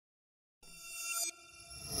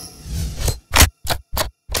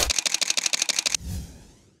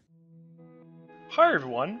Hi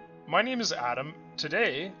everyone, my name is Adam.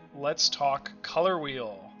 Today, let's talk Color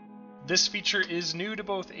Wheel. This feature is new to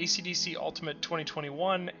both AC/DC Ultimate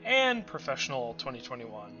 2021 and Professional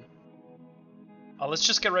 2021. Let's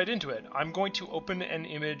just get right into it. I'm going to open an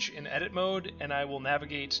image in edit mode and I will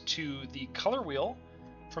navigate to the Color Wheel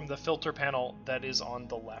from the filter panel that is on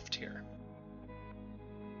the left here.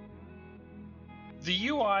 The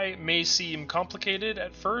UI may seem complicated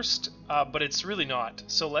at first, but it's really not,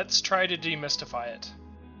 so let's try to demystify it.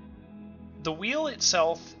 The wheel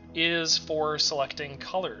itself is for selecting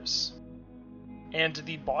colors, and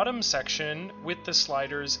the bottom section with the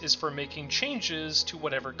sliders is for making changes to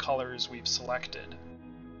whatever colors we've selected.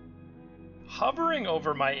 Hovering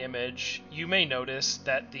over my image, you may notice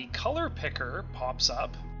that the color picker pops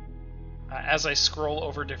up as I scroll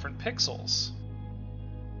over different pixels.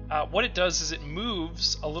 What it does is it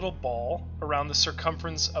moves a little ball around the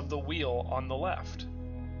circumference of the wheel on the left.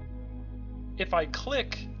 If I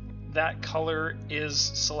click, that color is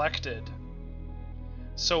selected.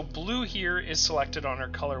 So blue here is selected on our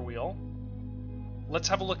color wheel. Let's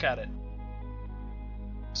have a look at it.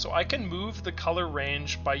 So I can move the color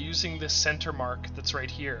range by using this center mark that's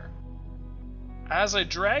right here. As I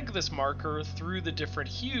drag this marker through the different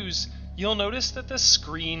hues, you'll notice that the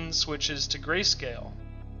screen switches to grayscale.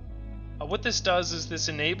 What this does is this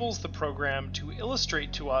enables the program to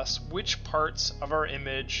illustrate to us which parts of our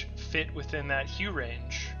image fit within that hue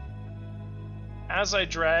range. As I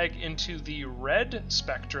drag into the red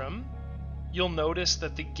spectrum, you'll notice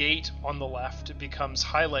that the gate on the left becomes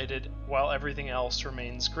highlighted while everything else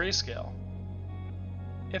remains grayscale.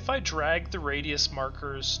 If I drag the radius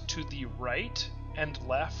markers to the right and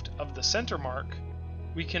left of the center mark,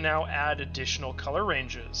 we can now add additional color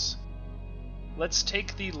ranges. Let's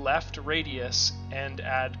take the left radius and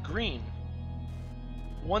add green.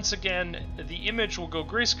 Once again, the image will go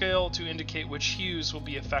grayscale to indicate which hues will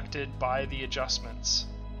be affected by the adjustments.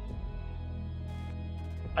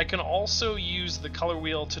 I can also use the color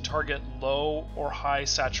wheel to target low or high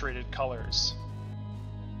saturated colors.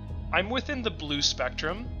 I'm within the blue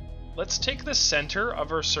spectrum. Let's take the center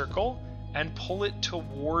of our circle and pull it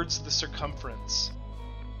towards the circumference.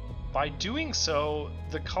 By doing so,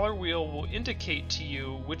 the color wheel will indicate to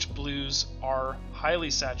you which blues are highly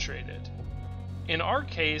saturated. In our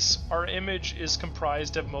case, our image is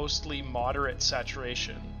comprised of mostly moderate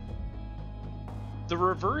saturation. The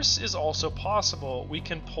reverse is also possible. We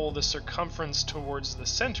can pull the circumference towards the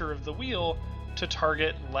center of the wheel to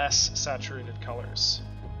target less saturated colors.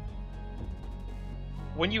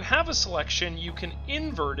 When you have a selection, you can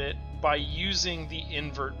invert it by using the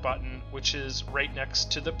invert button, which is right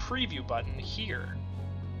next to the preview button here.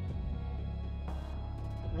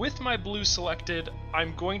 With my blue selected,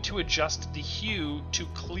 I'm going to adjust the hue to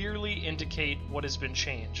clearly indicate what has been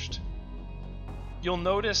changed. You'll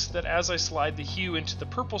notice that as I slide the hue into the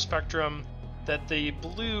purple spectrum, that the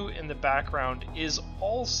blue in the background is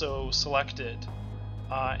also selected,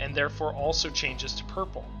 and therefore also changes to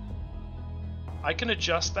purple. I can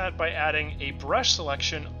adjust that by adding a brush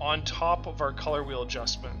selection on top of our color wheel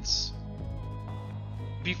adjustments.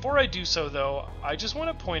 Before I do so though, I just want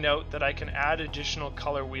to point out that I can add additional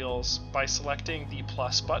color wheels by selecting the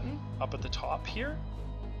plus button up at the top here.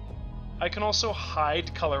 I can also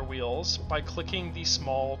hide color wheels by clicking the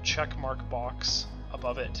small check mark box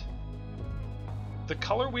above it. The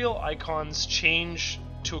color wheel icons change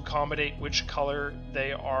to accommodate which color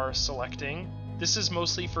they are selecting. This is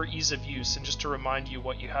mostly for ease of use and just to remind you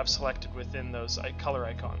what you have selected within those color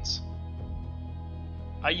icons.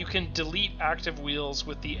 You can delete active wheels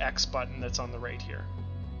with the X button that's on the right here.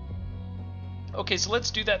 Okay, so let's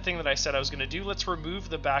do that thing that I said I was going to do. Let's remove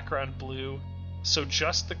the background blue so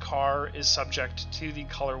just the car is subject to the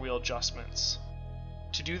color wheel adjustments.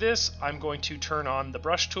 To do this, I'm going to turn on the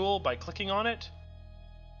brush tool by clicking on it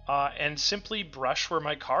and simply brush where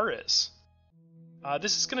my car is.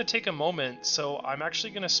 This is going to take a moment, so I'm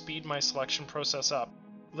actually going to speed my selection process up.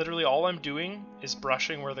 Literally all I'm doing is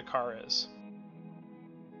brushing where the car is.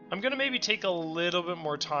 I'm going to maybe take a little bit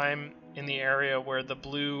more time in the area where the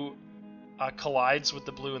blue collides with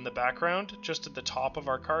the blue in the background, just at the top of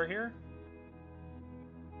our car here.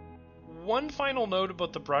 One final note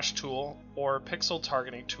about the brush tool, or pixel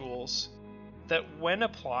targeting tools, that when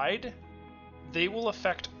applied, they will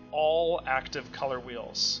affect all active color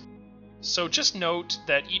wheels. So just note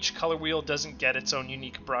that each color wheel doesn't get its own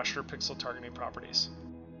unique brush or pixel targeting properties.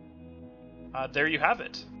 There you have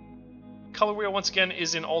it. Color Wheel once again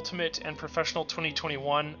is in Ultimate and Professional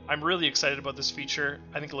 2021. I'm really excited about this feature.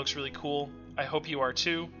 I think it looks really cool. I hope you are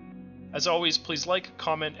too. As always, please like,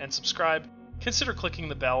 comment, and subscribe. Consider clicking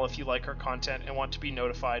the bell if you like our content and want to be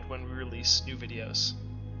notified when we release new videos.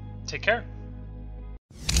 Take care.